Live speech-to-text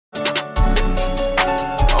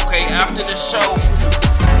Okay, after the show,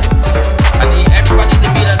 I need everybody to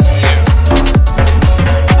meet us here.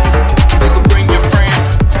 You can bring your friend.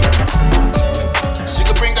 She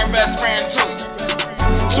can bring her best friend too.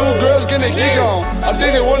 Two girls getting geek on. I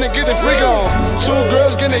think they wanna get the freak on. Two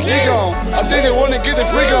girls getting geek on. I think they wanna get the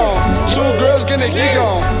freak on. Two girls getting geek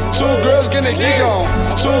on. Two girls getting geek on.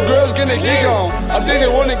 Two girls getting geek on. I think they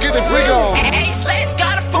wanna get the freak on. Hey, Slay's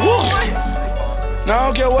got a fool. Now I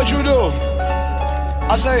don't care what you do.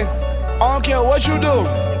 I say, I don't care what you do.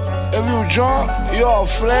 If you drunk, you all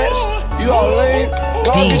flex, you all lame,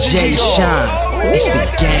 go DJ Sean, it's the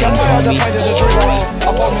gang, homie.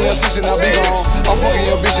 I bought me a 6 and I be gone. I'm fucking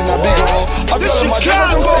your bitch and I be gone. I got my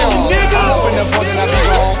dress on gone. I hop in that front and I be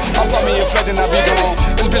gone. I bought me a flat and I be gone.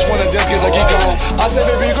 This bitch wanna dance, get like geek on. I said,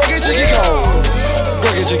 baby, go get your geek on. Go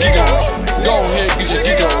get your geek on. Go ahead, get your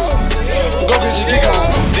geek on. Go get your geek on.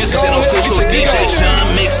 This is an official DJ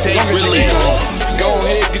Sean mixtape release. Go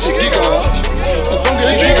ahead, get your geek on. Don't get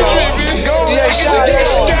your geek on. Go ahead, get your geek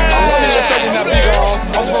on. I'm running the second, I be gone.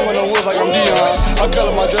 I'm smoking the woods like I'm Dion. I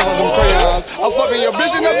color my dress like some crayons. I'm fucking your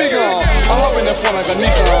bitch and I be gone. I hop in the front like a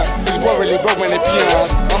Nissan. These boys really broke when they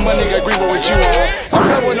peons. My money got green, but what you on? I'm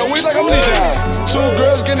fat with no wings like I'm Legion. Two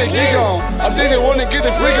girls getting geek on. I think they wanna get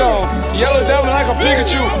the freak on. Yellow diamond like a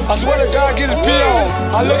Pikachu. I swear to God, get his pee on.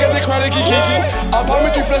 I look at the crowd and get geeky. I pop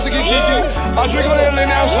me 3 flashes and get geeky. I drink on that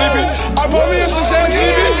lane, now I'm sleepy. I pop me a 6 and I'm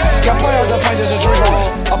sleepy. Got play out the pint just a drink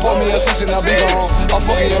on. I pop me a 6 and I be gone. I'm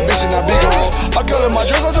fucking your bitch and I be gone. I color my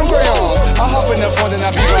dress like some crayons. I hop in the front and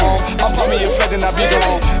I be gone. I pop me a flat and I be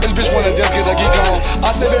gone. This bitch wanna dance, get a geek on.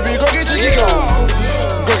 I said, baby, go get your geek on.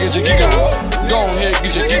 Go get your geek on. Go ahead,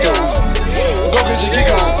 get your geek on. Go get your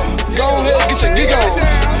geek on. Go ahead, get your geek on.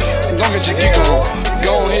 Go get your geek on.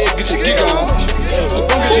 Go ahead, get your geek on. Go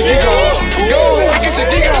get your geek on. Go ahead, get your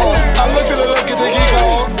geek on. I look to the left, get the geek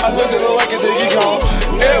on. I look to the right, get the geek on.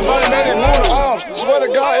 Everybody made it on the arms. Swear to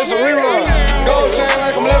God, it's a rerun. Gold chain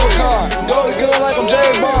like I'm Leprechaun. Go to good like I'm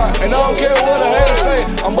James Bond. And I don't care what the haters say.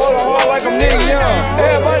 I'm ballin' hard like I'm Nick Young.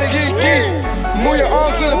 Everybody get geek. Move your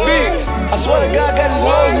arm to the beat. I swear to God, got these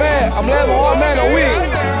hoes mad. I'm laughing hard, man, a week.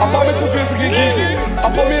 I pop me 2 pills to get geeky. I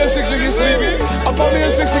pop me a 6 to get sleepy. I pop me a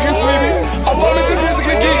 6 to get sleepy. I pop me 2 pills to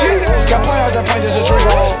get geeky. Got pint out that pint just a drink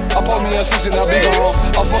on. I pop me a 6 and I be gone.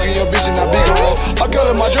 I'm fucking your bitch and I be gone. I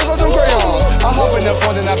color my dress like some crayons. I hop in the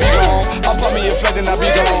front and I be gone. I pop me a flat and I be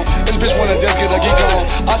gone. This bitch wanna dance, get a geek on.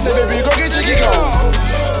 I said, baby, go get your geek on.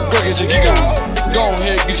 Go get your geek on. Go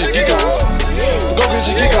ahead, get your geek on. Go get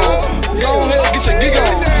your geek on. Go ahead, get your geek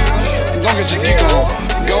on. Go get your geek on.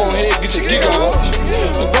 Go ahead, get your geek on.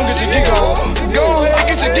 Go get your geek on. Go ahead,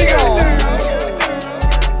 get your geek on.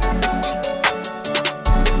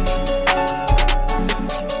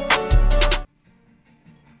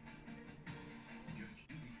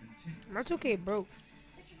 My 2K broke.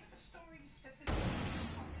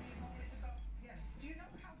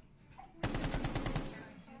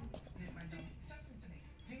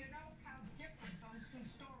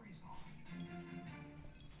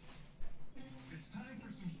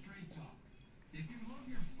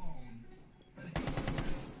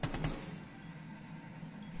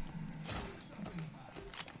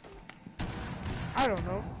 I don't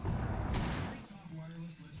know.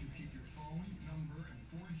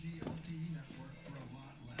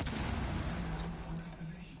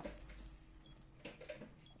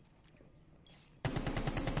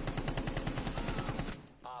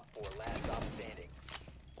 Last stop standing.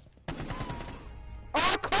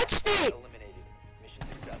 Oh, I clutched it! Eliminated. Mission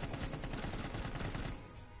successful.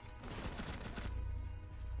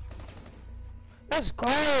 Let's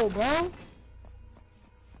go, bro.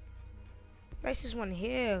 Nicest one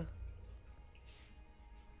here.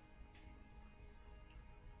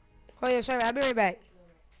 Oh yeah, sorry, I'll be right back.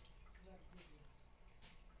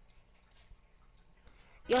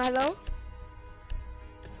 Yo, hello?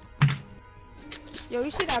 Yo,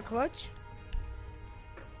 you see that clutch?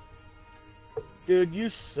 Dude, you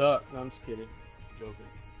suck. No, I'm just kidding. Joking.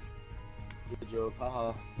 Good joke,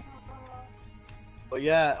 haha. But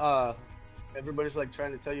yeah, everybody's like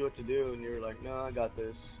trying to tell you what to do, and you're like, no, I got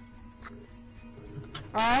this.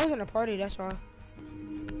 I was in a party, that's why.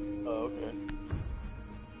 Oh, okay.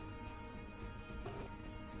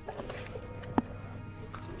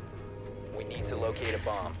 We need to locate a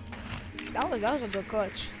bomb. That was a good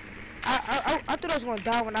clutch. I thought I was gonna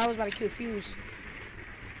die when I was about to kill Fuse.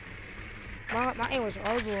 My aim was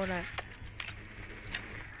horrible on that.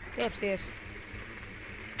 They upstairs.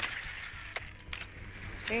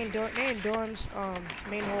 They in dorms,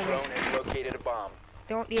 main hallway. Drone has located a bomb.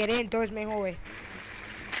 Yeah, they in dorms, main hallway.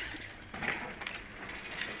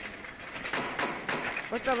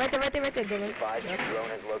 What's up? Right there, Dylan. Advise your drone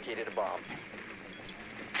has located a bomb.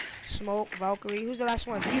 Smoke, Valkyrie. Who's the last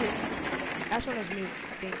one? Mute. Last one is Mute,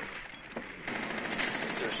 I think.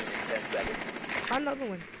 Insertion in 10 seconds. Another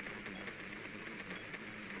one.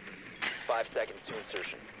 5 seconds to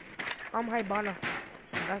insertion. I'm Hibana.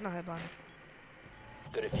 That's not Hibana.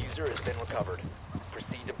 The diffuser has been recovered.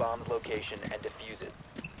 Proceed to bomb's location and defuse it.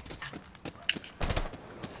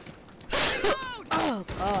 Oh,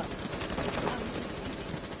 God.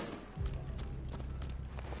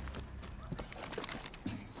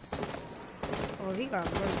 Oh, he got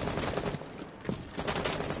murdered.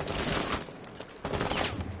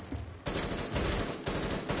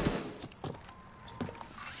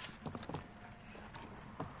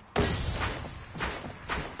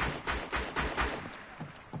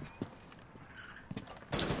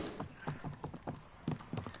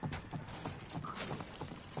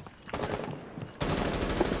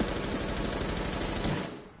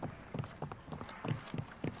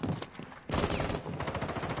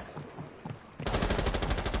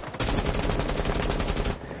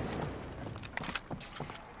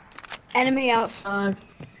 Enemy outside.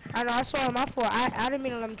 I know, I saw him. My fault. I didn't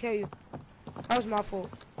mean to let him kill you. That was my fault.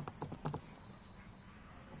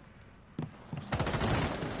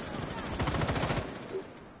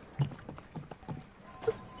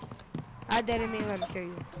 I didn't mean to let him kill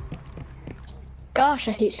you. Gosh,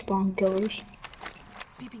 I hate spawn killers.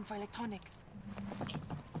 Sweeping for electronics.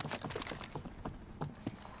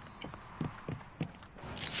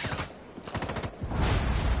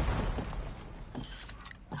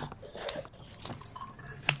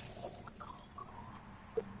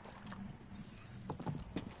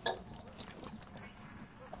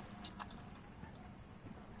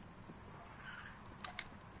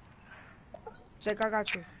 Jake, I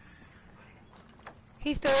got you.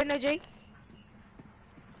 He's still in there, Jake?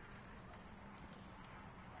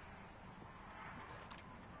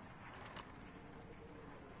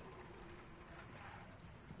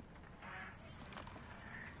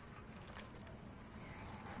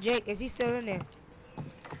 Jake, is he still in there?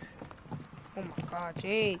 Oh my God,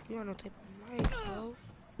 Jake, you got no type of mic, bro.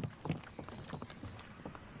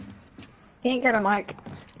 He ain't got a mic.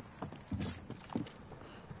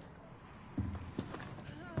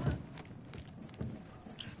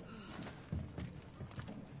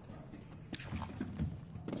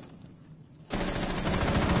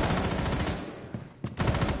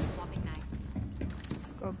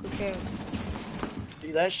 Go, good kill.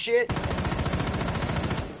 See that shit?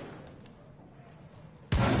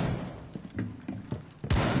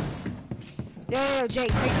 Yo, Jake,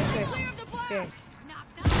 take this way. Yeah.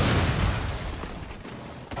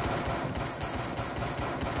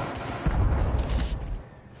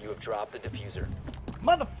 You have dropped the diffuser.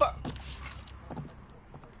 Motherfucker!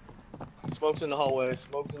 Smoke's in the hallway.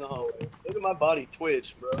 Smoke's in the hallway. Look at my body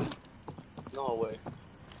twitch, bro. In the hallway.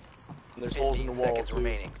 And there's holes in the 15 wall, seconds too.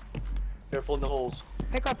 remaining. Careful in the holes.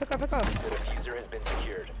 Pick up. The diffuser has been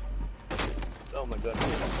secured. Oh my god.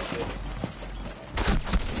 Oh,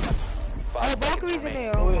 5 seconds Valkyrie's in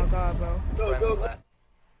remaining. there. Oh my God, bro. Go, Friendly go, go. last.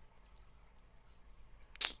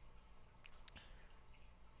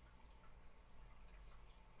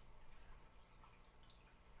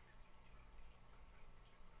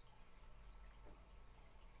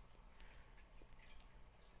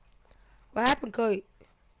 What happened, Kurt?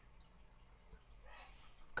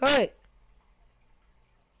 Kurt.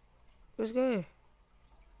 What's good?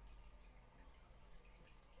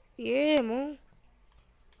 Yeah, man.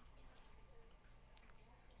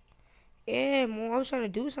 Yeah, man. I was trying to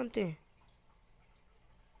do something.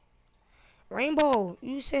 Rainbow,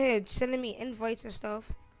 you said sending me invites and stuff.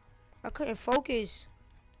 I couldn't focus.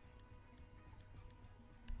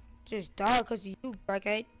 Just died because of you,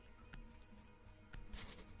 crackhead.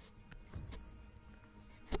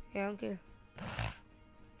 Yeah, I'm good.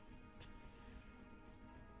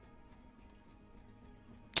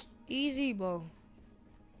 Easy, bro.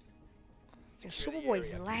 Your Secure the Superboy's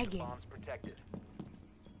area. Keep the lagging. bombs protected.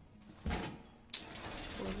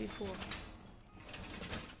 4v4.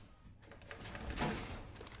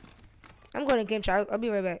 I'm going to game chat. I'll be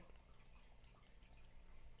right back.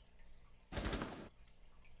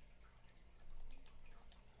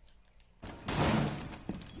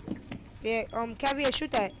 Yeah, Caviar,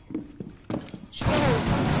 shoot that. Shoot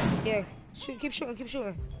that. Yeah, shoot, keep shooting, keep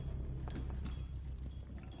shooting.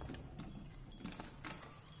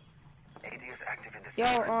 Yo,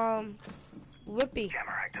 Whippy.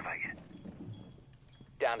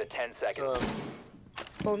 Down to 10 seconds.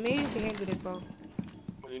 Bro, me and you can handle this, bro.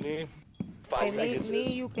 What do you need? 5 Hey, seconds. me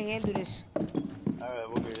and you can handle this. Alright,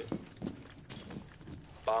 we'll get it.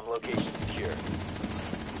 Bomb location secure.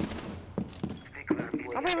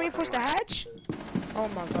 I'm gonna reinforce the hatch. Oh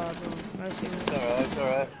my god, bro. Let's see. It's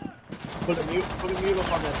alright. Put a mute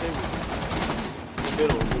up on that table. In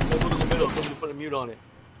the middle. Somebody put a mute on it.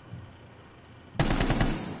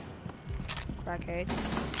 Crackhead.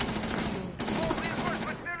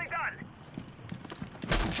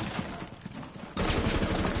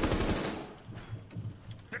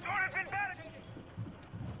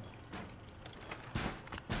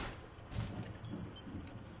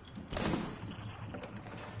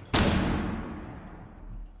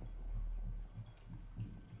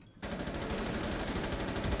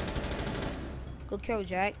 Good kill,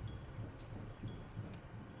 Jack.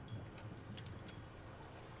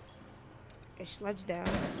 It sludge down.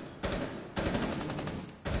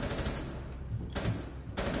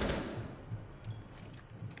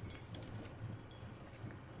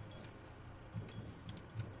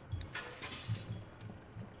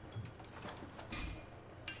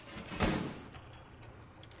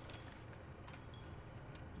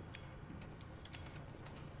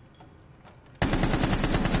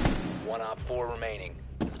 One op 4 remaining.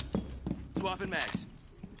 Swapping mags.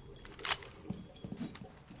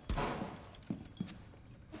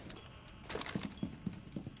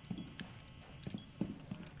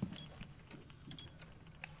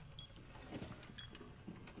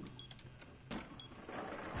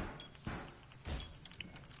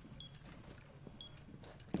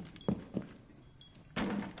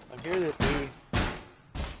 I hear this, dude.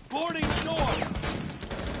 Boarding the door.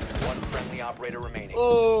 One friendly operator remaining.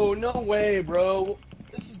 Oh, no way, bro.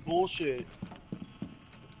 This is bullshit.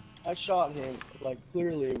 I shot him, like,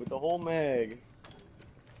 clearly, with the whole mag.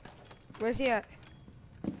 Where's he at?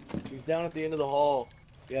 He's down at the end of the hall.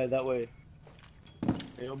 Yeah, that way.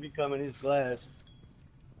 He'll be coming, he's glass.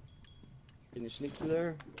 Can you sneak through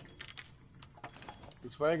there?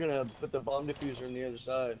 He's probably gonna put the bomb diffuser on the other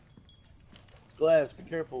side. Glass, be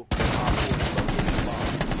careful.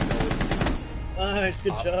 Nice,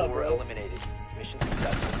 good Op job, 4 bro. eliminated. Mission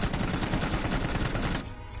successful.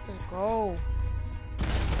 Let's go.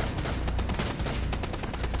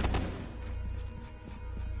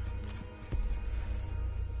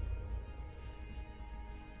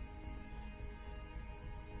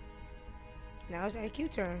 Now it's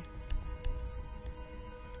IQ turn.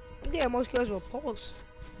 I'm getting most kills with Pulse.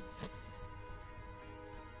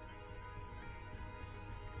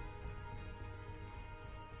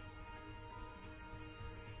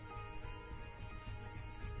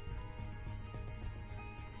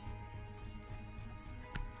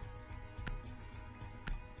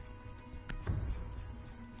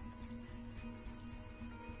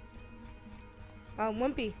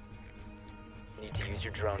 Wimpy, Need to use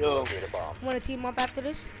your drone to Yo. locate a bomb. wanna team up after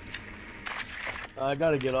this? I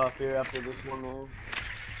gotta get off here after this one, man.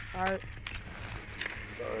 Alright.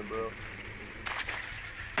 Sorry, bro.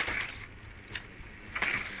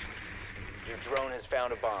 Your drone has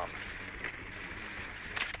found a bomb.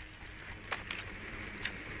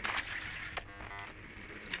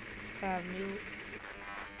 Mute.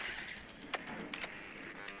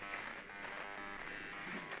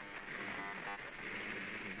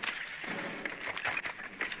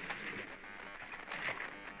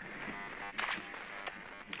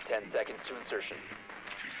 Seconds to insertion.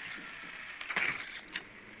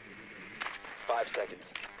 5 seconds.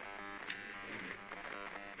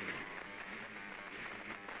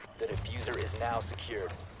 The diffuser is now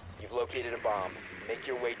secured. You've located a bomb. Make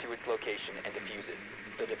your way to its location and defuse it.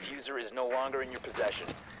 The diffuser is no longer in your possession.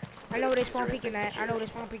 I know where they spawn peeking at. I know where they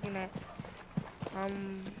spawn peeking at.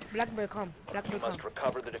 Blackbird, come. You Blackbird, come. must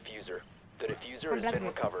recover the diffuser. The diffuser Come, has been Blackbird.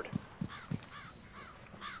 recovered.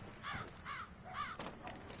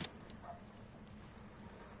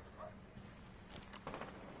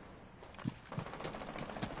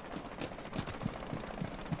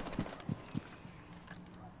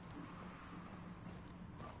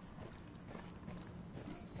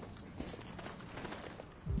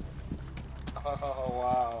 Oh,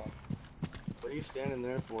 wow. What are you standing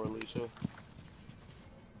there for, Alicia?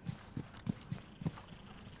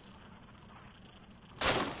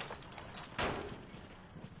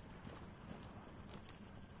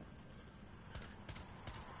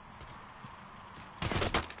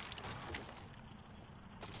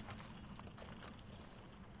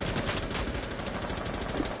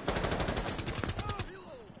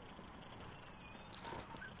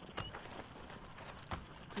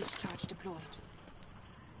 Discharge deployed.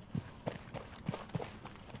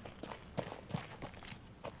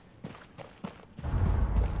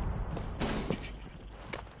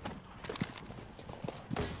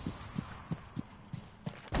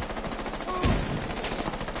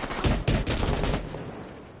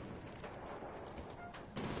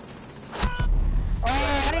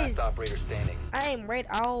 operator standing. I aim right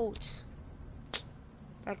out.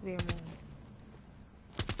 Back me a moment.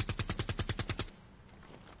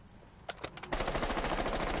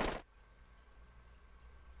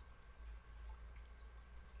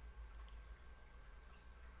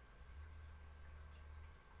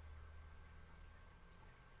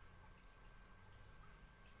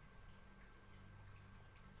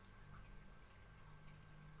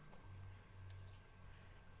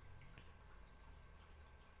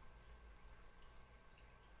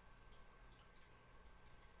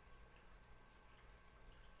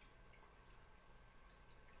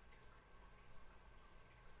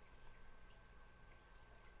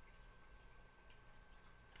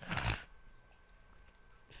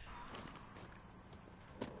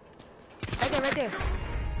 Right there.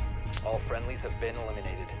 All friendlies have been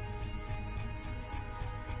eliminated.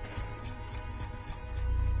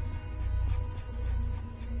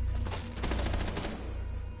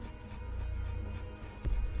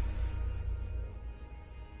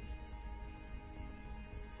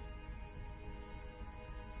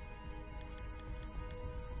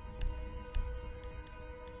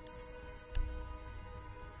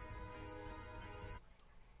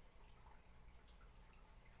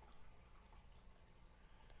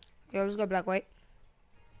 Yo, let's go black white.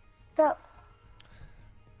 What's up?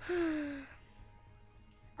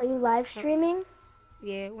 Are you live streaming?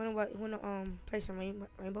 Yeah, wanna play some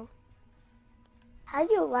Rainbow? How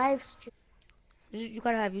do you live stream? You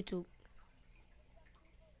gotta have YouTube.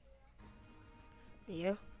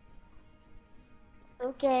 Yeah.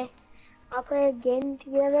 Okay. I'll play a game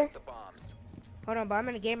together. The bombs. Hold on, but I'm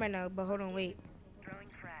in a game right now, but hold on, wait.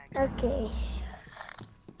 Okay.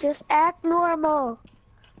 Just act normal.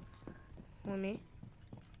 On me.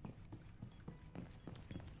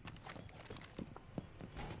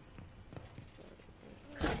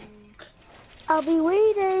 I'll be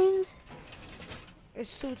waiting.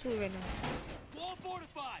 It's 2-2 right now. Wall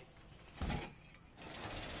fortified.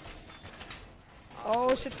 Oh,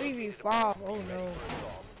 it's a 3v5. Oh no.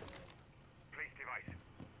 Place device.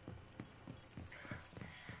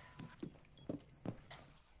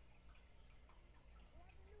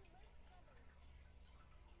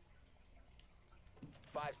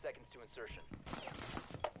 5 seconds to insertion.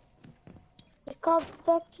 It's called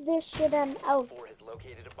fuck this shit, I'm out. 4 has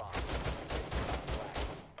located a bomb.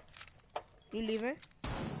 You leaving?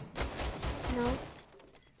 No.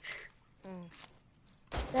 Oh.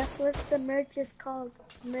 That's what the merch is called.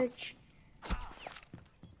 Merch.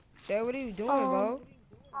 Jay, what are you doing, bro?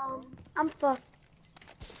 I'm fucked.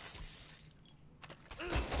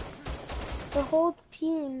 The whole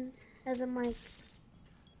team has a mic.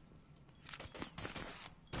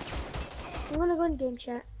 I'm gonna go in game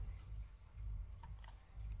chat.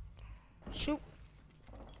 Shoot.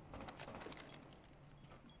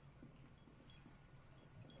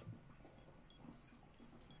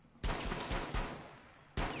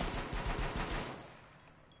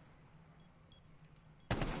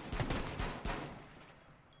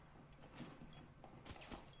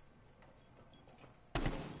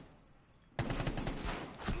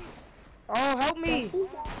 Oh, help me!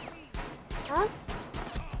 Huh?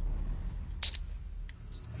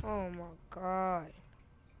 Oh my god.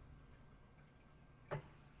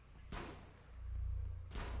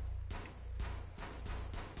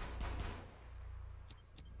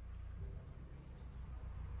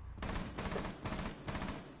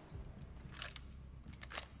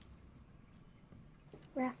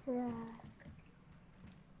 Rack.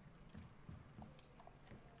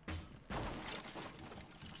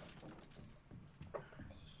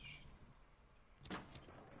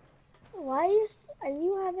 Are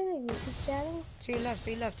you having a YouTube channel? To your left,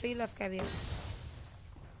 Caviar.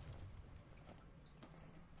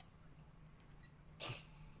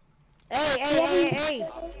 Hey!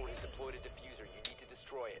 Deployed a diffuser. You need to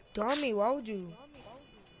destroy it. Dummy, why would you?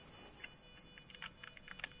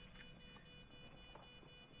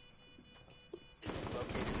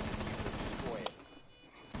 Located the diffuser. Destroy it.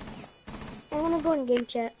 I'm gonna go in game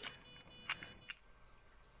chat.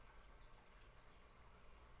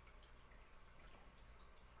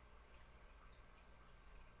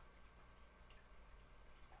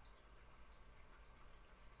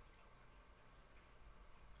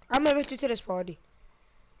 I'm gonna invite you to this party.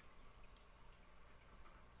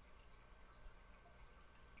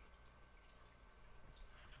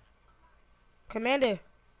 Commander.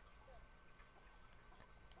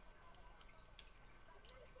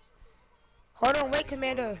 Hold on, wait,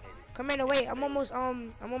 Commander. Commander, wait. I'm almost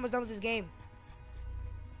done with this game.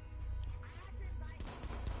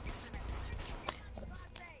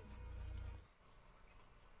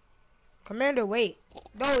 Commander, wait.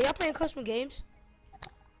 No, y'all playing custom games?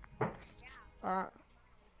 Oh.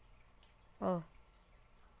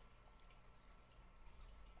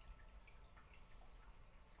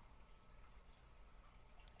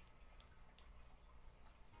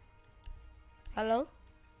 Hello?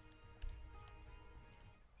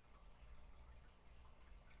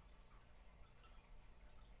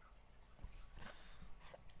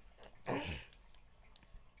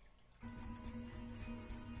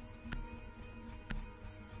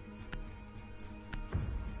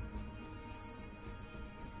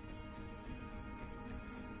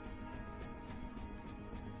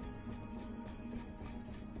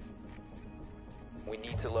 We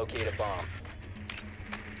need to locate a bomb.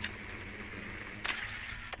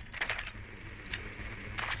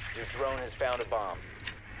 Your drone has found a bomb.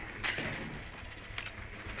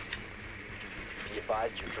 Be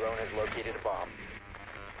advised your drone has located a bomb.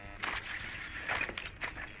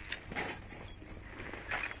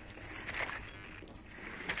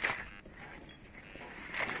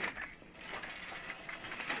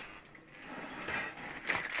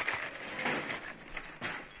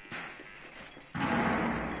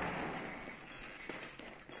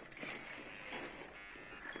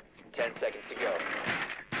 Seconds to go.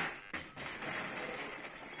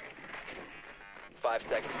 5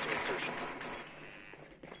 seconds to insertion.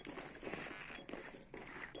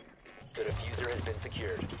 The diffuser has been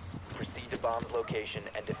secured. Proceed to bomb's location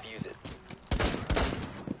and defuse it.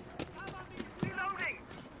 Reloading!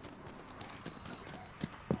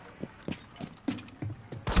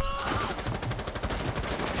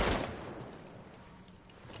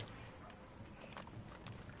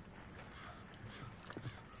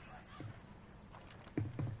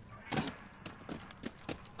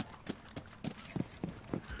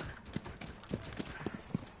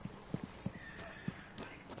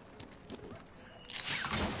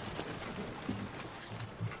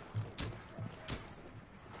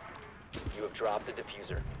 You have dropped the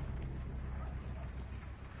diffuser.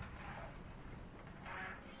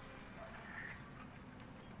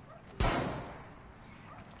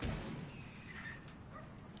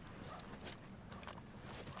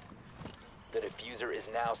 The diffuser is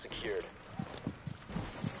now secured.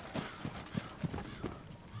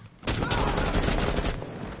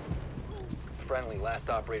 Friendly, last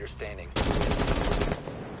operator standing.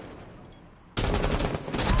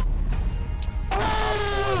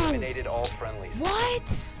 Eliminated all friendlies. What?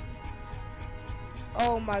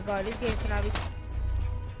 Oh my god, this game cannot be.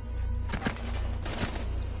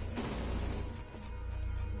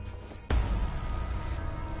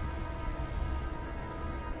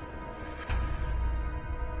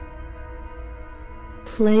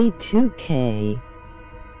 Play 2K.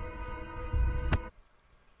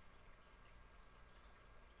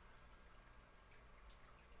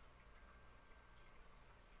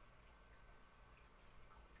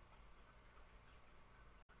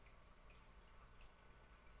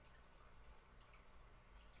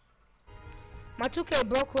 My 2K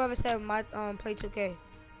broke. Whoever said my play 2K.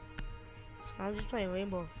 So I'm just playing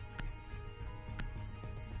Rainbow.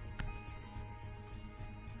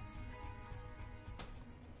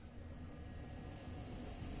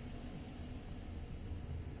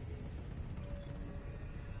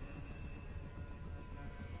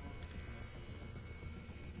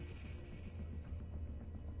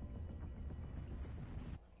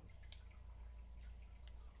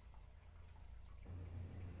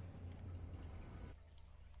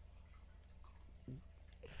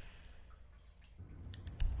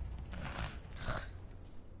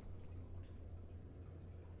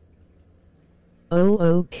 Oh,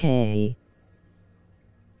 okay.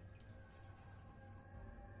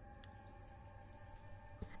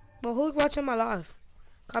 But who's watching my live?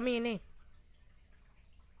 Call me your name.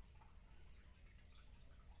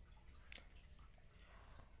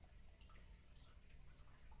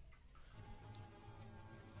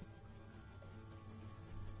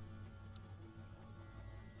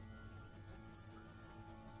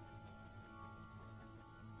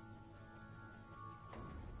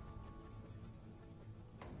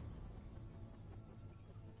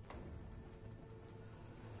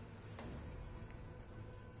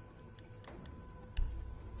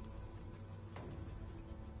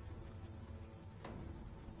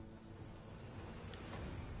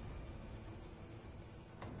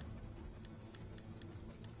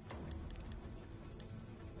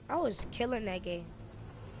 I was killing that game.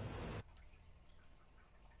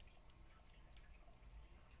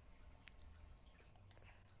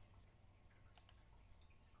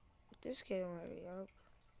 This kid don't hurry up.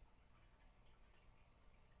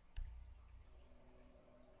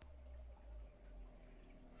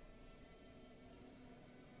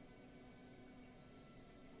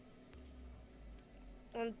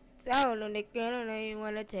 I'm telling the girl I ain't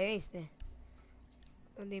wanna taste it.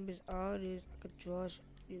 Her name is Artist. I could draw.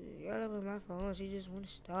 Yell up on my phone. She just wanna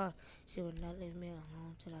start. She would not leave me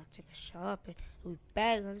alone till I take a shopping. We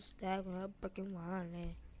back on the stack with her breaking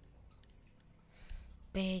wine.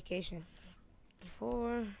 Vacation.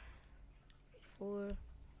 Four.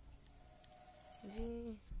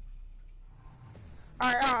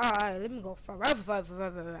 Alright, let me go. Nah,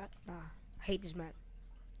 I hate this map.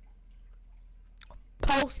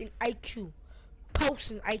 Posting IQ.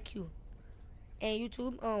 And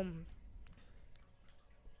YouTube,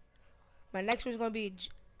 my next one's gonna be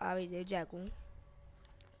Jackal.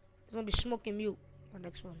 It's gonna be Smoking Mute. My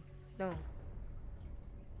next one. No.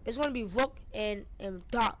 It's gonna be Rook and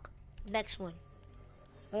Doc. Next one.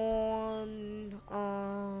 On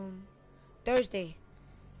Thursday.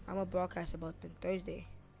 I'm gonna broadcast about them Thursday.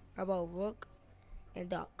 About Rook and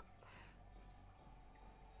Doc.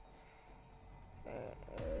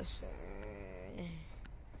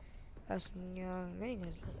 That's young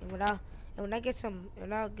niggas. And when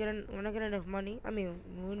I get enough money, I mean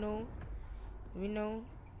we know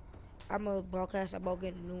I'm gonna broadcast about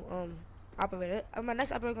getting a new operator. My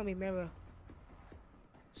next operator gonna be Mirror.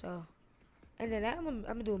 So, and then I'm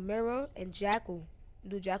gonna do Mirror and Jackal.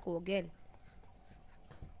 Do Jackal again.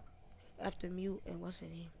 After Mute and what's her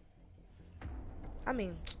name? I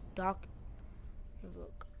mean Doc and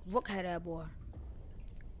Rook. Rook had that boy.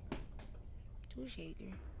 Too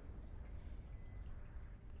shaker.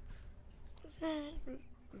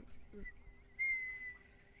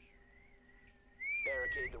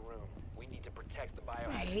 Barricade the room. We need to protect the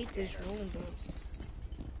biohazard. I hate this room, though.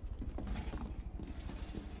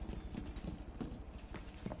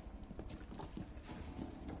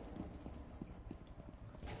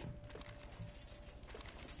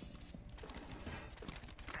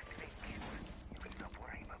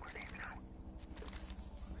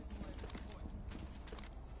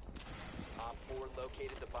 Op 4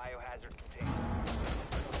 located the biohazard container.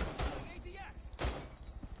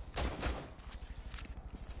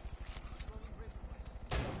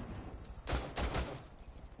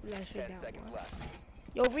 That shit 10 down, seconds boy. left.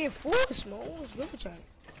 Yo, reinforce, man. What's good with y'all?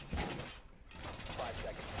 5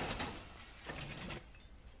 seconds.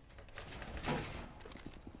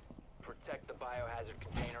 Protect the biohazard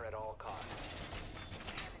container at all costs.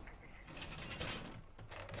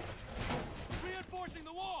 Reinforcing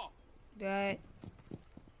the wall. That.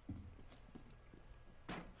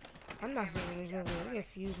 I'm not saying this over. We get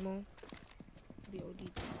fuse mode. Be OD.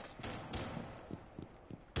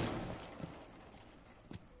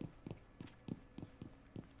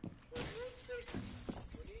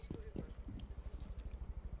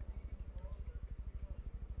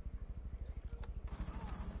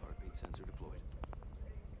 Heartbeat sensor deployed.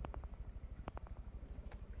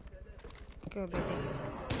 Go, baby.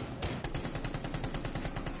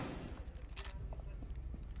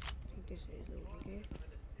 I think this is little nigga.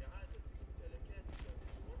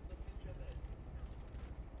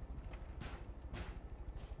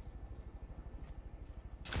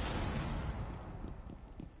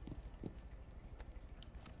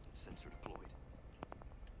 Sensor deployed.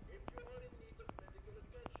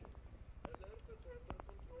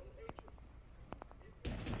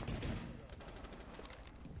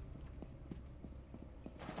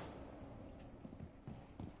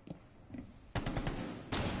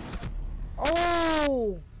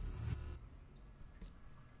 Oh!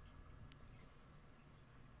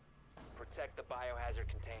 Protect the biohazard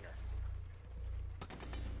container.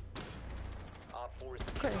 Op 4 is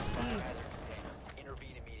Couldn't the see. biohazard container.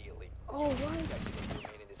 Intervene immediately. Oh, what? Detectives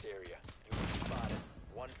remain in this area. You will be spotted.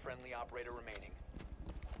 One friendly operator remaining.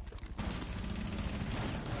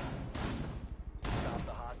 Stop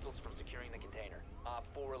the hostiles from securing the container. Op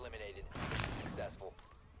 4 eliminated. Successful.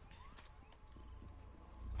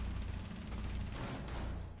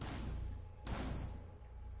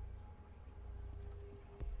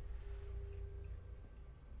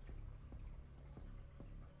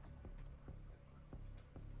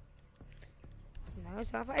 Now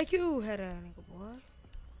it's off IQ. Head on, nigga, boy.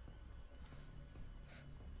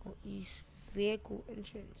 Go east. Vehicle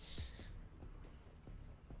entrance.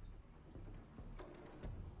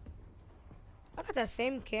 I got that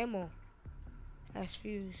same camo as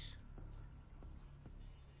Fuse.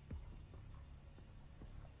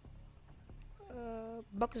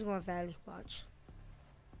 Buck is going Valley. Watch.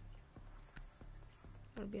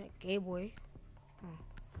 I'm gonna be like gay boy. Oh.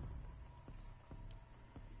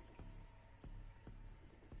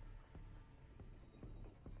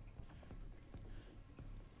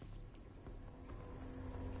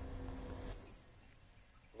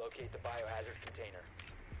 Locate the biohazard container.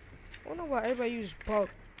 I don't know why everybody use Buck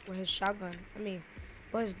with his shotgun. I mean,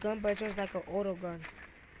 with his gun, but it's just like an auto gun.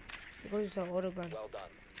 It goes to an auto gun. Well done.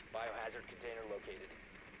 Biohazard container located.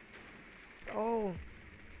 Oh,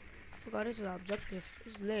 I forgot this is an objective.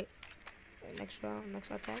 It's lit. Next round,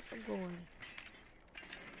 next attack, I'm going.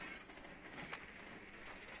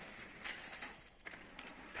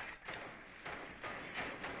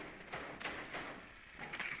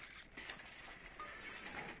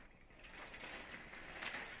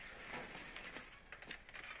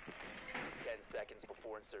 Seconds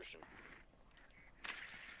before insertion.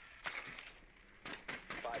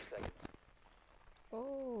 5 seconds.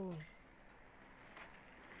 Oh.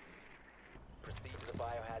 Proceed to the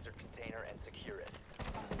biohazard container and secure it.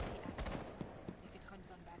 If it runs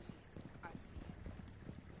on batteries, I'll see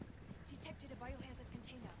it. Detected a biohazard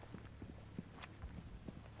container.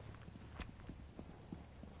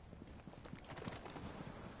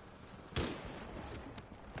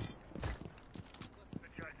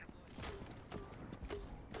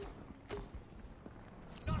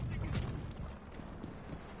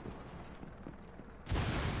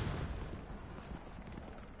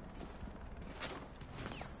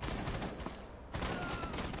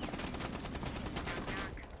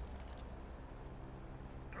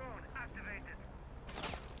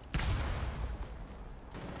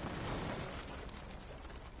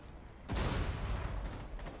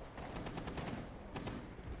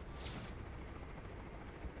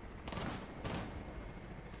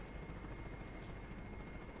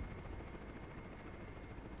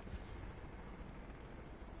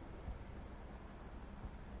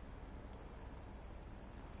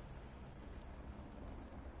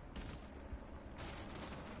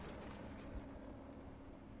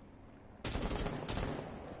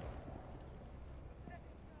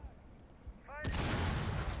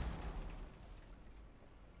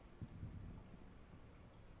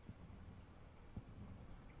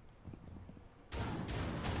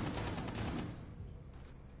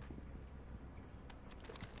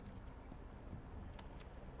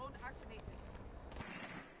 Activated.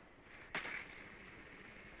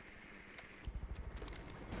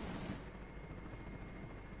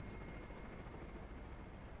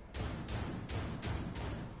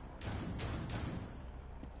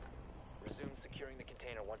 Resume securing the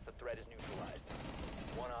container once the threat is neutralized.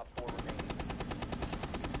 1 Op 4 remaining.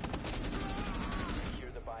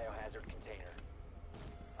 Secure the biohazard container.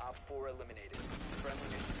 Op 4 eliminated. Friendly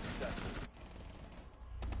mission successful.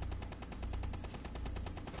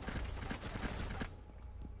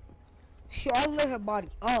 Y'all lit her body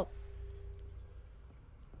up.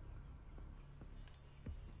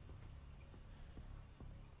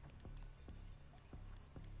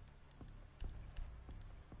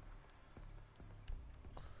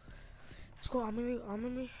 Let's go, armory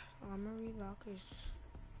lockers.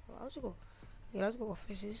 Oh, let's go. Yeah, let's go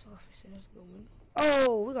offices, let's go.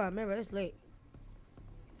 Oh, we gotta remember, it's late.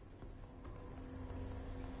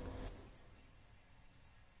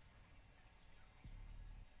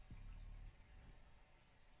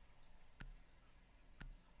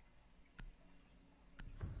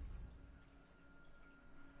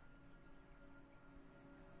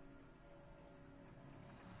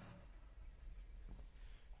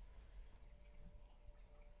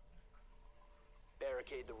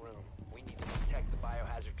 Barricade the room. We need to protect the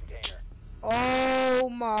biohazard container. Oh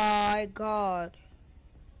my god.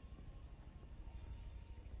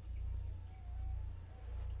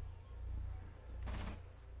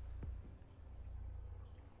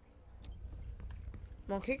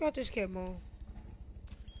 Mo, kick out this kid, Mo.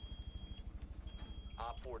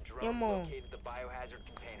 Op 4 drone Yeah, Mo. located the biohazard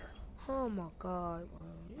container. Oh my god, bro.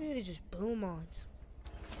 You really just boom ons.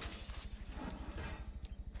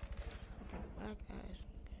 Black ass.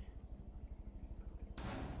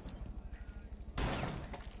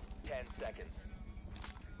 10 seconds.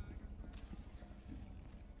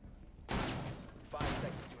 5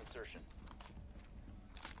 seconds to insertion.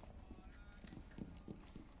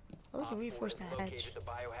 Those are Op 4 reinforced has that hatch. located the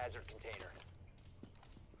biohazard container.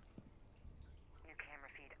 New camera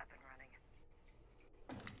feed up and running.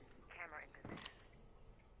 Camera in position.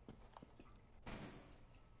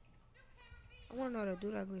 I wanna know how to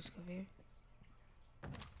do that glitch, Kavir.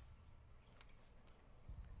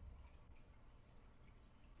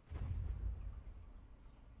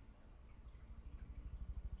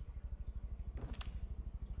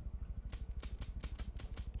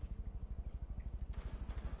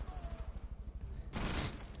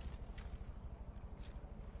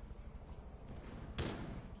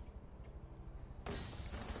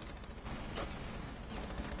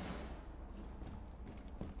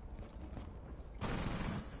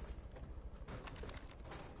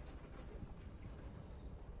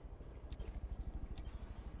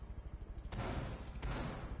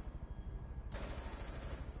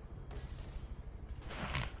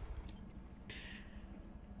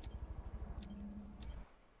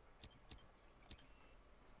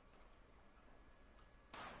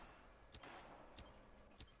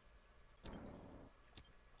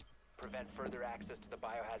 prevent further access to the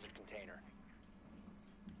biohazard container.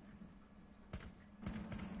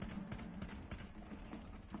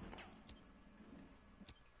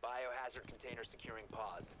 Biohazard container securing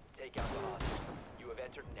pods. Take out the hostage. You have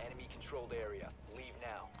entered an enemy-controlled area. Leave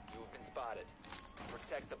now. You have been spotted.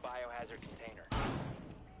 Protect the biohazard container.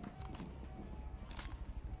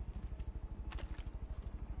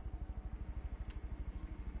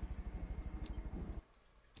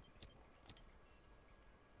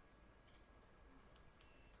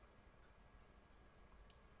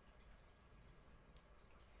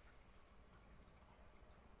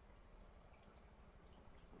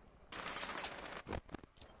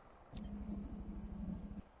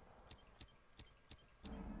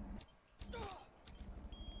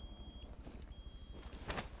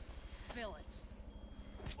 Spill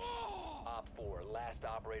it. Op 4, last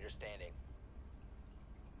operator standing.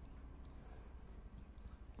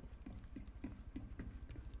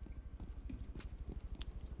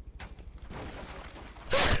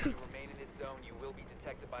 If you remain in this zone, you will be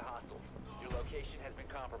detected by hostiles. Your location has been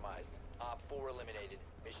compromised. Op 4 eliminated.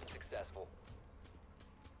 Mission successful.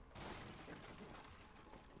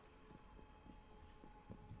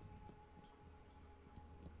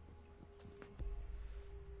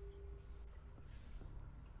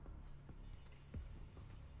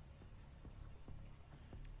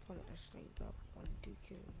 Put a snake up on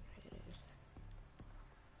DQ.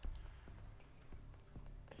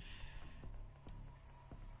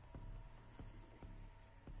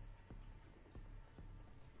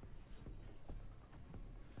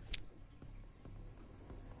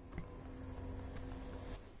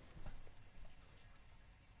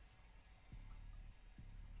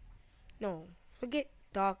 No, forget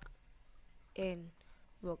Doc and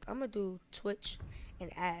Rook. I'm gonna do Twitch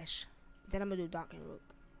and Ash. Then I'm gonna do Doc and Rook.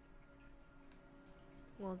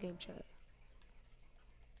 One game chat.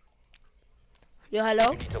 Yo,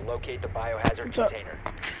 hello? You need to locate the biohazard container.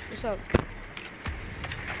 What's up?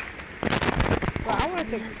 Bro, I'm about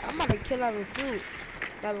to kill that recruit.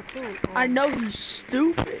 I know he's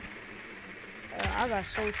stupid. I got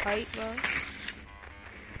so tight, bro.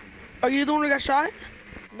 Are you the one who got shot?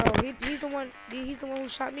 No, he's the one who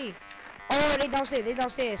shot me. Oh, they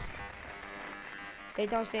downstairs.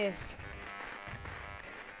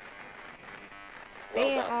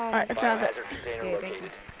 They Alright, I found it. biohazard container Yeah, thank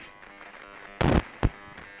located.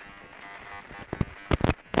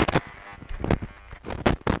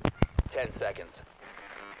 10 seconds.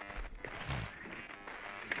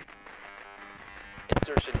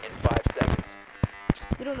 Insertion in 5 seconds.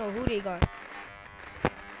 We don't know who they got.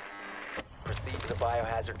 Proceed to the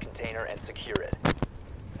biohazard container and secure it.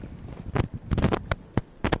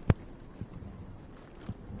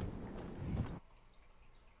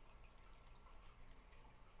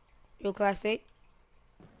 Yo, Classic.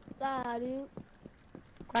 Dude.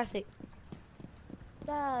 Classic.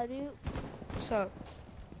 Dude. What's up?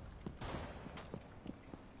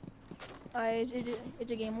 Is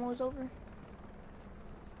the game almost over?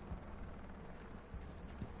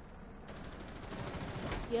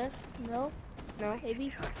 Yes? No? No?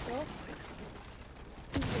 Maybe? No?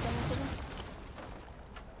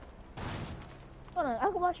 Hold on, I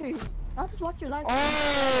can watch your. I'll just watch your live.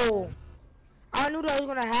 Oh! I knew that was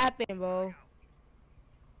gonna happen, bro.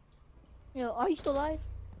 Yo, are you still live?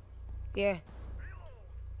 Yeah.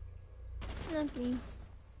 Nothing.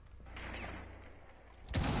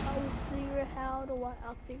 I'll figure out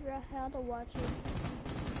how to watch it.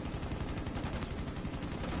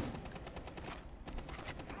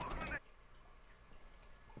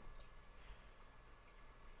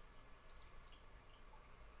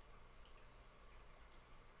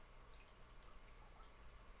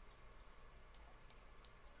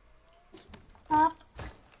 Pop,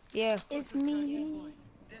 Yeah. It's me.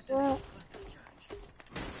 what?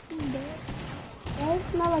 Why does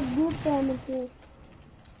it smell like good damage here?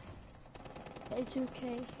 It's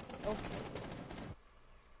okay. Okay.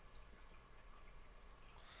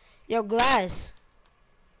 Yo, Glass.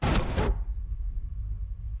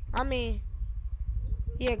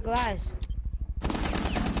 Yeah, Glass.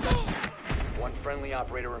 One friendly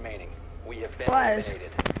operator remaining. We have been Glass.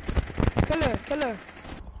 eliminated.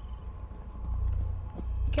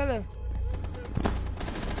 Killer.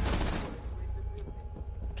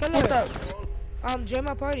 What's up? Join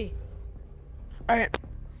my party. Alright.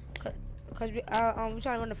 Cause we trying to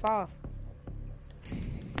run the file.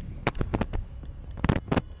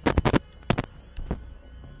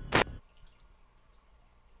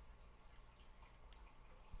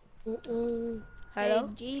 Hello?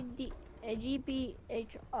 GBH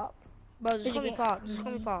up. Bro, just call me Pop.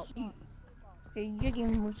 Okay, your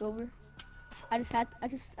game was over. I just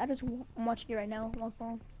I'm watching it right now on my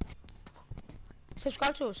phone.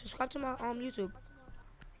 Subscribe to my YouTube.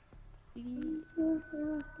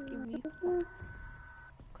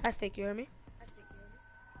 Plastic, you hear me?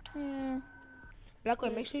 Yeah.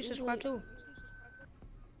 Blackwood, make sure you subscribe too.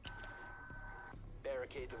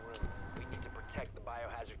 Barricade the room. We need to protect the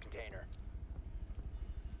biohazard container.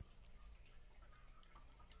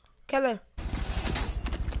 Keller.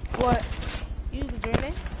 What? You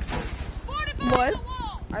joining? What?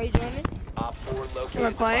 Are you joining? Op 4 Am I located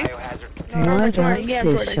the playing? biohazard No, container. I'm What joining. Yeah, I'm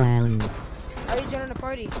position? Are you joining the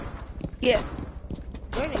party? Yeah.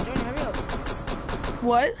 Join it, hurry up.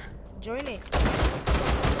 What? Join it.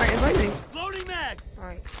 Alright, invite me. Loading mag!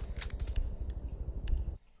 Alright.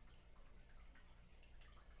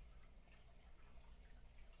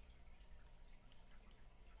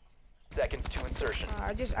 Seconds to insertion.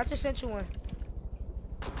 I just sent you one.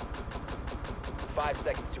 5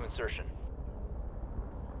 seconds to insertion.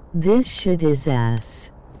 This shit is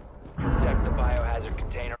ass. Protect the biohazard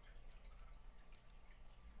container.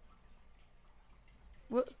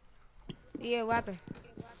 What? Yeah, what happened?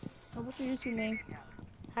 What's your YouTube name?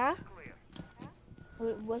 Huh?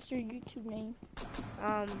 What's your YouTube name?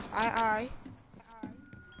 I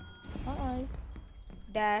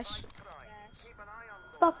dash.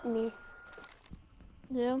 Fuck me.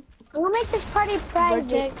 Yeah. We'll make this party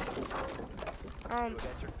private. Vertex. You have entered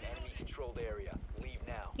an enemy controlled area. Leave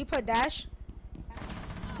now. You put dash.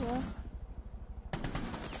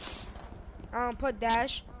 Yeah. Put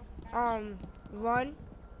dash. Run.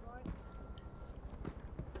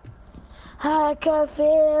 I can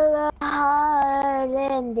feel a heart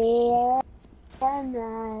in the air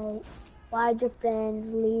tonight. Why'd your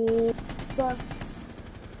friends leave?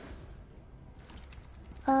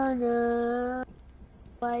 Oh no.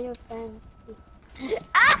 Why your friends leave?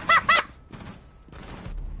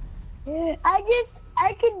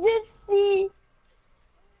 I could just see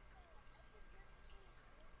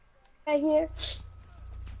right here.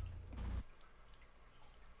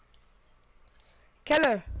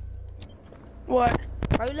 Keller. What?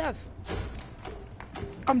 Why you left?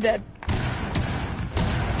 I'm dead.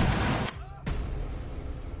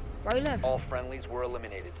 Why you left? All friendlies were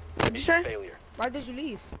eliminated. What'd you say? Failure. Why did you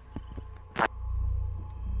leave?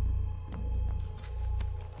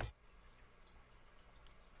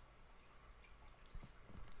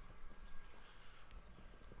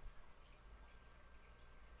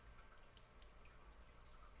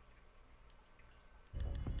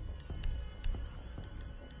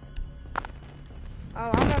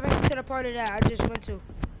 I'm not ready to the party that I just went to.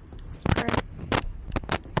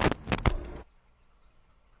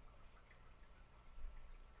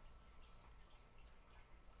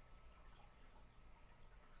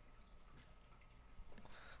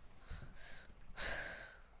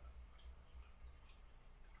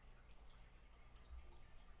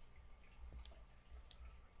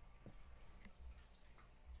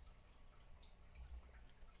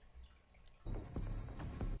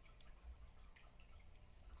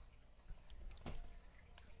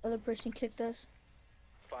 Other person kicked us.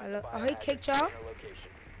 Find the Oh, he kicked y'all? biohazard location.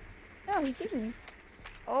 No, he kicked me.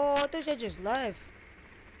 Oh, I thought you just left.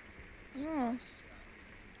 No.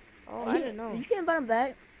 Oh, I didn't know. You can invite him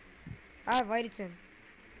back. I invited him.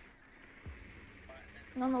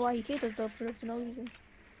 I don't know why he kicked us though, for no reason.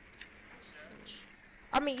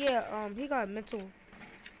 I mean, yeah, he got mental.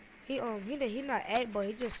 He not ed, but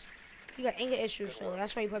he got anger issues, so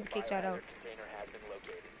that's why he probably kicked y'all out. Container has been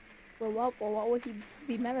located. Well, why would he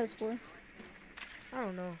be mad at us for? I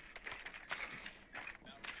don't know.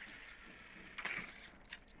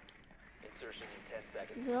 Insertion in 10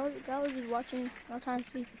 seconds. I was just watching. I was trying to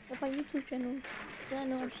see if my YouTube channel. So I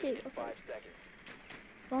know I'm Insertion shit. in 5 seconds.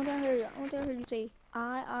 One thing I heard you say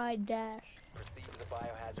I dash. Proceed to the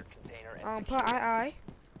biohazard container and Put I.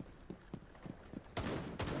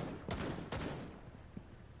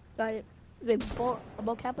 Got it. They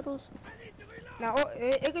both capitals. Now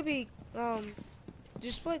it could be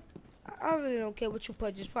just put. I really don't care what you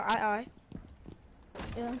put. Just put I.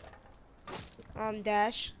 Yeah.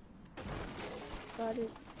 Dash. Got it.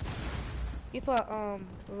 You put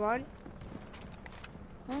run.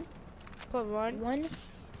 Huh? Put run. One.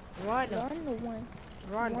 Run. Run or one.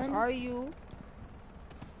 Run. One.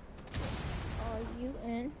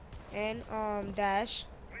 RUN and dash.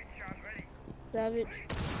 Savage.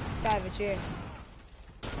 Savage, yeah.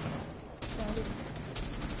 Got it.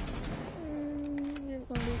 We're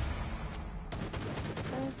gonna do.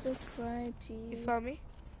 Subscribe to You feel me?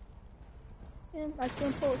 Yeah, I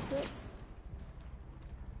can post it.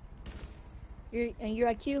 Your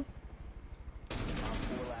IQ? Op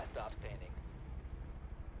 4 last stop standing.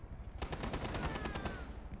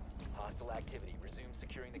 hostile activity. Resume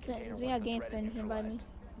securing the container We once got the game threat is fin him by me.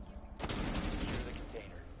 neutralized. Secure the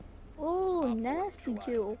container. Oh, Op 4 nasty neutralized.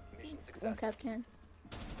 kill. Mission One successful. Capcan.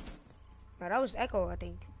 Now that was Echo, I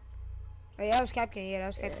think. Oh, yeah, that was Capcan. Yeah, that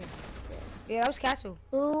was Capcan. Yeah, that was Castle.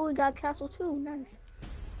 Oh, we got castle too. Nice.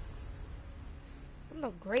 I'm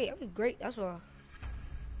not great. I'm great. That's why.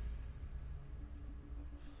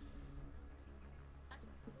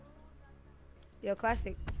 Yo,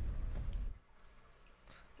 Classic.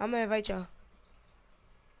 I'm gonna invite y'all.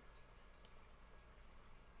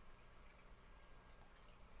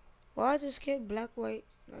 Why is this kid black, white,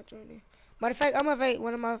 not joining? Matter of fact, I'm gonna invite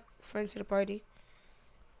one of my friends to the party.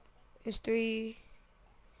 It's 3,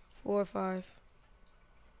 4, 5.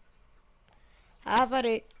 How about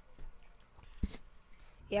it?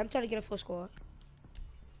 Yeah, I'm trying to get a full squad.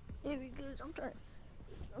 Yeah, because I'm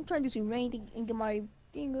trying to do some rain and get my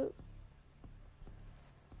thing up.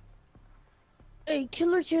 Hey,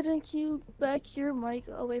 Killer Kid, can you back your mic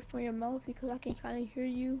away from your mouth because I can kind of hear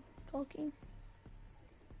you talking.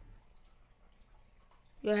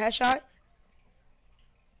 Your headshot?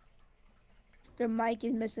 The mic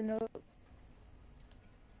is messing up.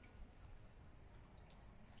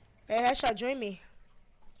 Hey, headshot, join me.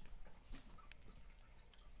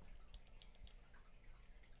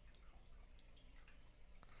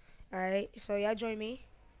 Alright, so y'all join me.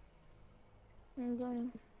 I'm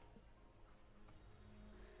going.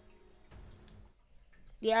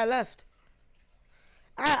 Yeah, I left.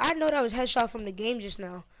 I know that was headshot from the game just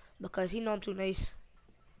now because he know I'm too nice.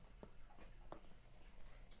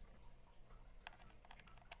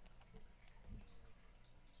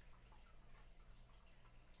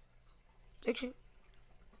 Diction.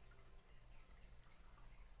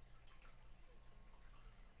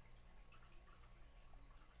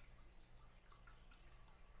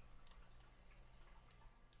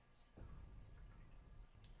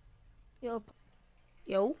 Yup.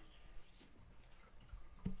 Yo.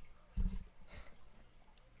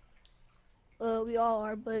 We all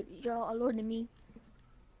are, but y'all are lower than me.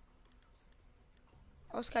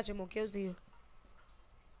 I was catching more kills than you.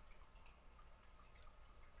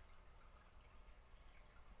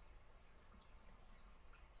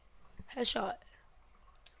 Headshot.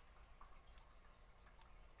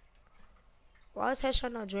 Why is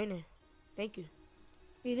headshot not joining? Thank you.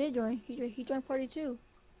 He did join. He joined party too.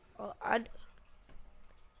 Oh, I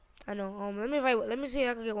know. Let me see if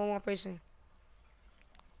I can get one more person.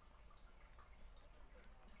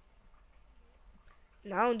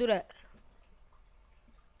 No, I don't do that.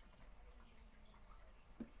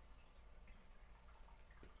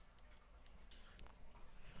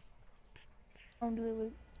 Don't do it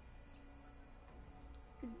with.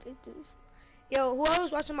 Ridiculous. Yo,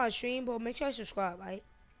 whoever's watching my stream, bro, make sure you subscribe, right?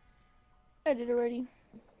 I did already.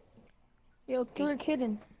 Yo, Killer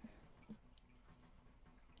Kitten.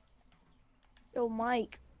 Yo,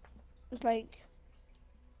 Mike. It's like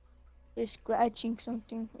it's scratching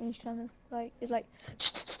something, and it's kind of like it's like.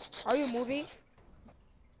 Are you moving?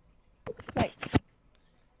 Like.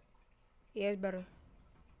 Yeah, it's better.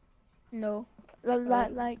 No,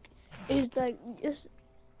 like it's like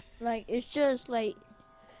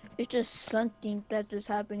it's just something that is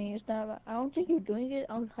happening. It's not. Like, I don't think you're doing it.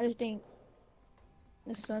 I just think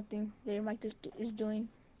it's something that your mic is doing.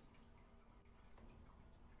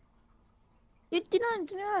 Do you know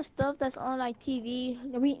that stuff that's on like TV?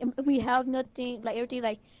 We have nothing like everything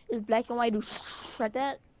like is black and white, do like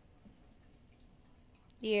that.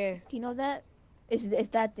 Yeah. Do you know that? It's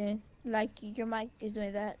that then. Like your mic is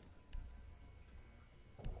doing that.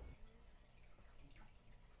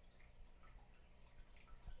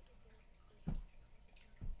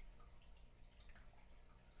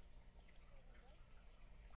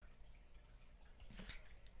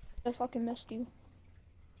 That fucking messed you.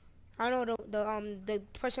 I know the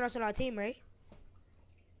person that's on our team, right?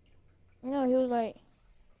 No, he was like,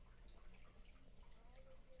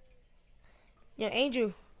 Yeah,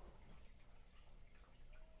 Angel.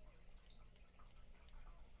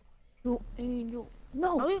 "You Angel,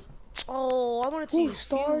 no." Oh, yeah? Oh, I wanted to Who use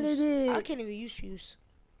started Fuse. it? I can't even use Fuse.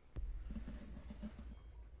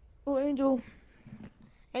 Oh, Angel.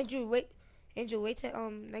 Angel, wait. Angel, wait till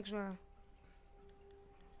next round.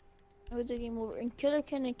 I was the game over. And Killer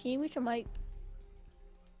Ken, can you reach your mic?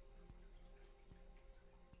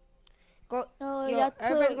 Go. No, Yo, yeah,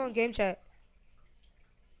 everybody go on game chat.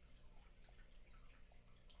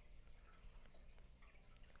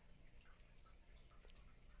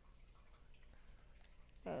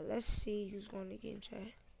 Let's see who's going to game chat.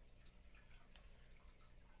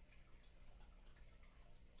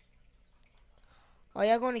 Oh,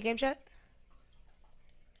 y'all going to game chat?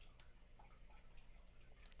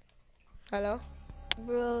 Hello?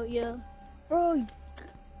 Bro, yeah. Bro,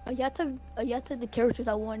 y'all took the characters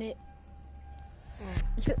I wanted.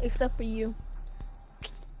 Except for you.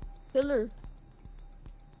 Killer.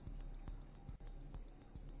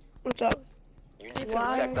 What's up? You need to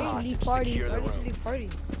Why protect the did you hostage. leave party? Secure the Why did you room. leave party?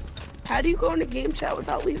 How do you go into game chat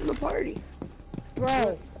without leaving the party?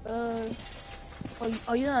 Bro. Oh,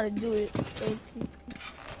 you know how to do it.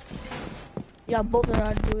 Y'all both know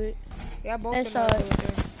how to do it. Yeah, both That's of them. all.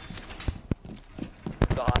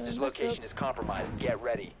 The hostage location is compromised. Get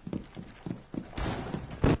ready.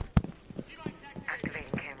 Activating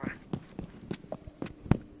camera.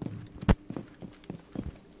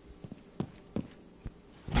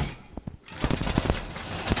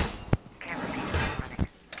 Camera feed running.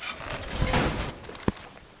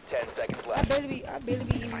 10 seconds I left. barely be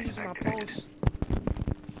even using my pulse.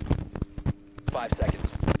 5 seconds.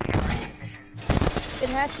 It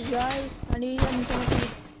has to, guys. I need someone to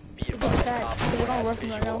Be get advised, that. Op They're 4 gonna has rush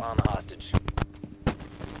me right visual now. on the hostage.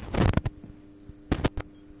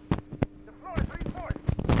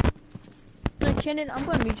 Like, Shannon, I'm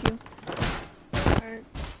gonna meet you. Alright.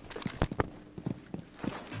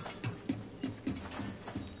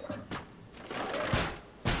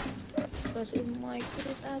 Cause his mic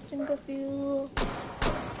is asking a few.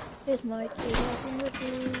 His mic is asking a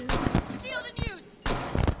few. Shield in use.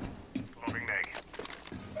 Lobbing neg.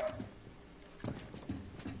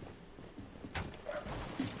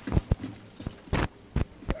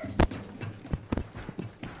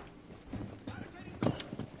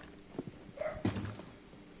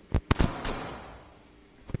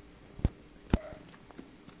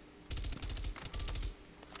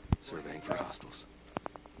 Surveying for hostiles.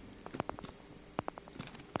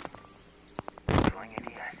 Deploying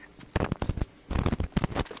ADS.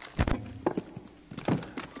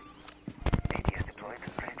 ADS deployed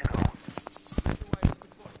and ready to go.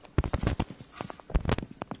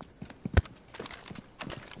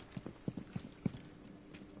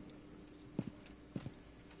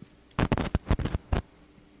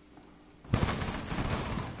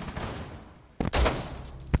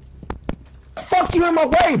 Fuck you in my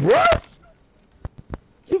way, bro.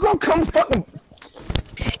 You gonna come fucking...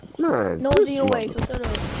 Man, No one's in your way, so shut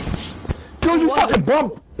up. dude, you fucking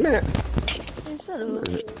bum... Man, Hey, shut up.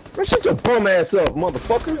 man, shut your bum ass up,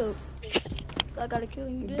 motherfucker. I gotta kill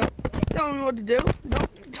you, dude. Tell me what to do.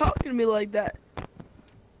 Don't talk to me like that.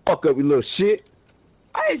 Fuck up, you little shit.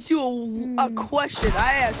 I asked you a question.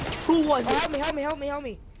 I asked, who was Oh, it? help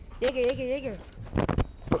me. Jaeger.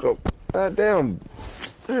 Fuck up. Goddamn.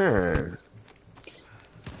 Man.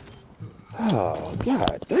 Oh,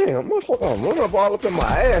 god damn. Motherfucker, I'm running up all up in my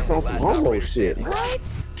ass on some homo shit. What?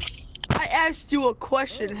 I asked you a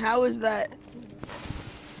question. How is that?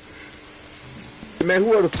 Man,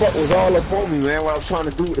 whoever the fuck was all up on me, man, what I was trying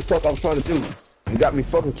to do, what the fuck I was trying to do. You got me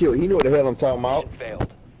fucking killed. He knew what the hell I'm talking about.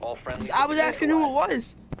 Failed. All friendly. I was asking who it was.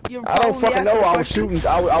 You're I don't probably fucking know. asking a I was question. shooting.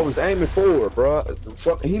 I was aiming forward, bro.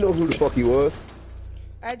 Fuck, he knows who the fuck he was.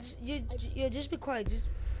 You just be quiet.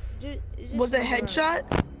 Just Was it move around.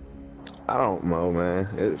 headshot? I don't know, man.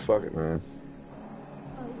 It's fucking, man.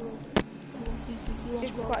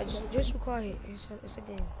 Just be quiet. Just be quiet. It's a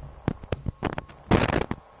game.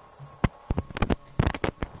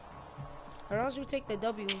 As long as we take the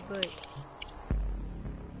W, we're good.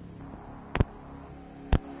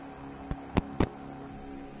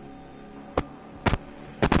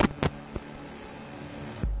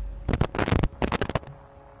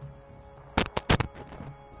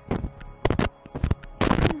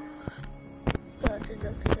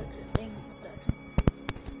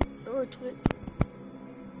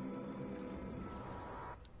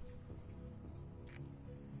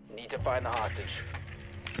 Need to find the hostage.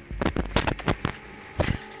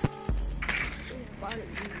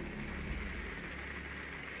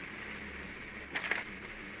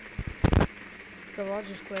 Garage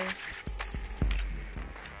is clear.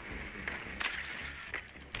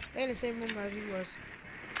 They in the same room as he was.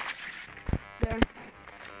 There.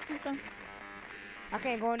 Okay. I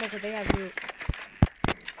can't go in there because they have mute.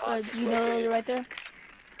 Do you know they're right there?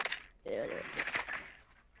 Yeah, they're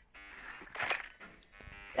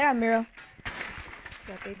there, Miro.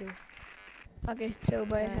 Yeah, they do. Okay, so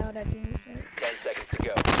by now that thing is right. 10 seconds to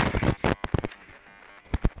go.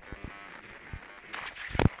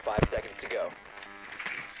 5 seconds to go.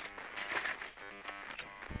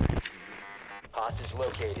 Hostage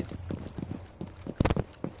located.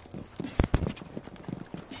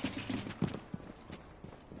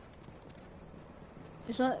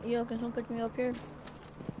 It's not, yo, can someone pick me up here?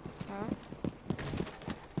 Huh?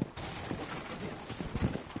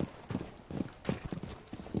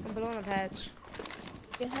 I'm below the patch.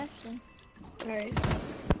 Get hatched then. Alright.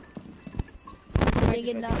 I They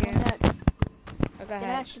get just knocked on again. that. I got The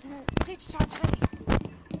hatch. hatch. Breach charge ready.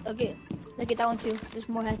 Okay. Look at that one too. There's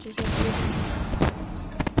more hatches.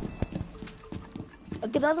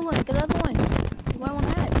 Get the other one. Get the other one. One on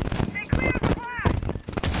hatch.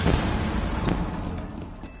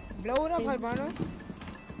 Blow it up, Hibana.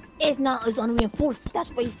 It's not. It's unreinforced. That's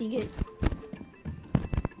why you see it.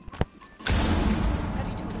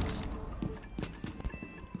 Ready to push.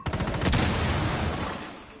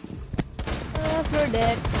 You're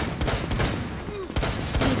dead.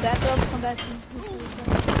 Can you back up? Come back.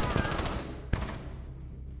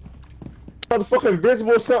 Motherfucking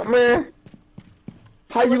invisible or something, man?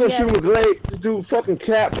 How you gonna shoot him with glade? This dude fucking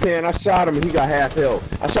capped, man. I shot him and he got half health.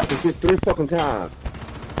 I shot this bitch 3 fucking times.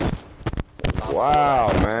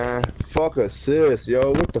 Wow, man. Fuck assist,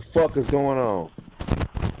 yo. What the fuck is going on?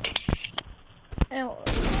 Damn it.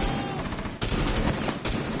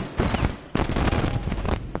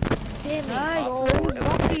 Oh,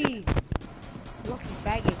 lucky. Lucky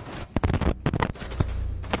faggot.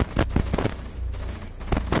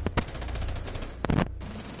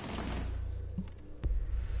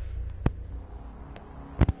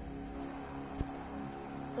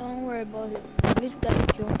 Don't worry about it. At least we got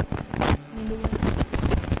the kill.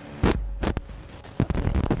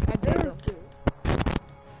 I did though.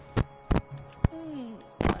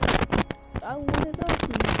 I wanted that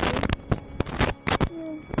to.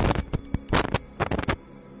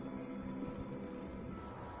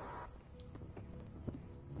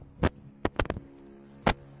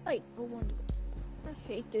 I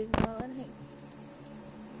hate this man.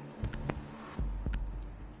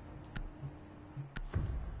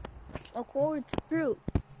 Of course, true.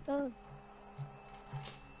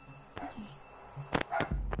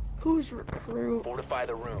 Who's recruit? Fortify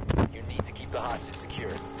the room. You need to keep the hostage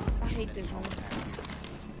secured. I hate this room.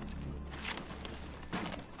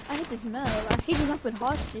 I hate this map. I hate this map with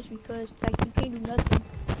hostages because like you can't do nothing.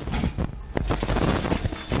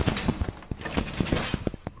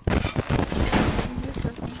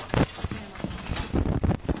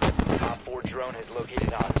 Top 4 drone has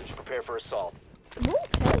located hostage. Prepare for assault.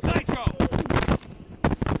 Nitro!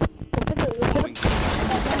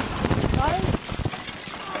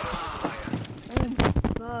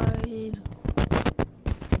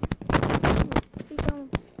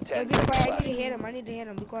 Hey, be quiet. I need to hit him. I need to hit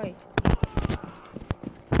him. Be quiet.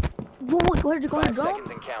 Whoa, where did you go? 5 seconds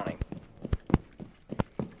and counting.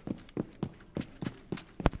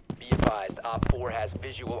 Be advised, Op 4 has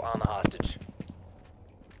visual on the hostage.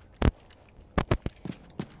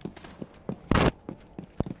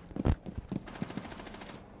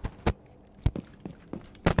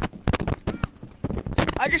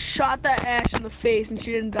 I just shot that Ash in the face and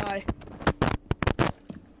she didn't die.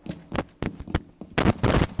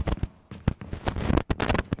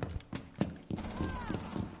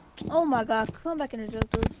 Oh my god, come back in the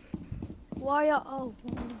objectives. Why y'all? Oh.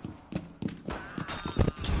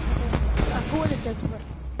 Go in the objective.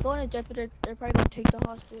 Go in the objective, they're probably gonna take the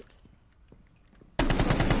hostage.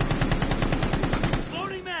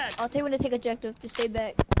 Loading mag! I'll tell you when to take objective, just stay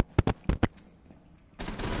back.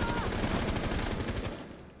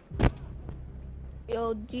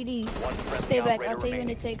 Yo, GD, stay back, I'll tell you when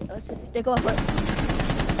to take, they go up.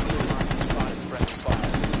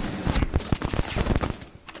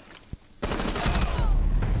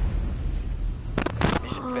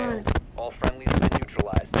 Mission failed. All friendlies have been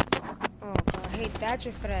neutralized. Oh god, I hate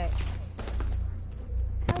Thatcher for that.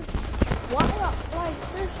 Why like,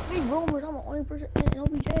 there's 3 roamers, I'm the only person in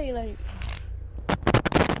OBJ, like,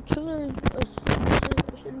 killers,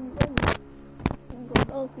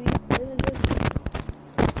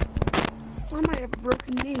 I might have a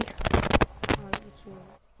broken knee.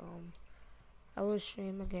 I will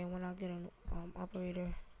stream again when I get an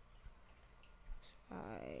operator.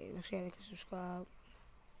 Make sure you like and subscribe.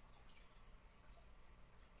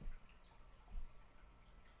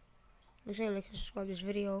 Make sure you like and subscribe this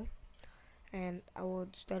video, and I will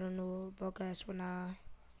start a new broadcast when I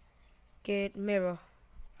get Mirror.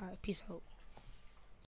 Alright, peace out.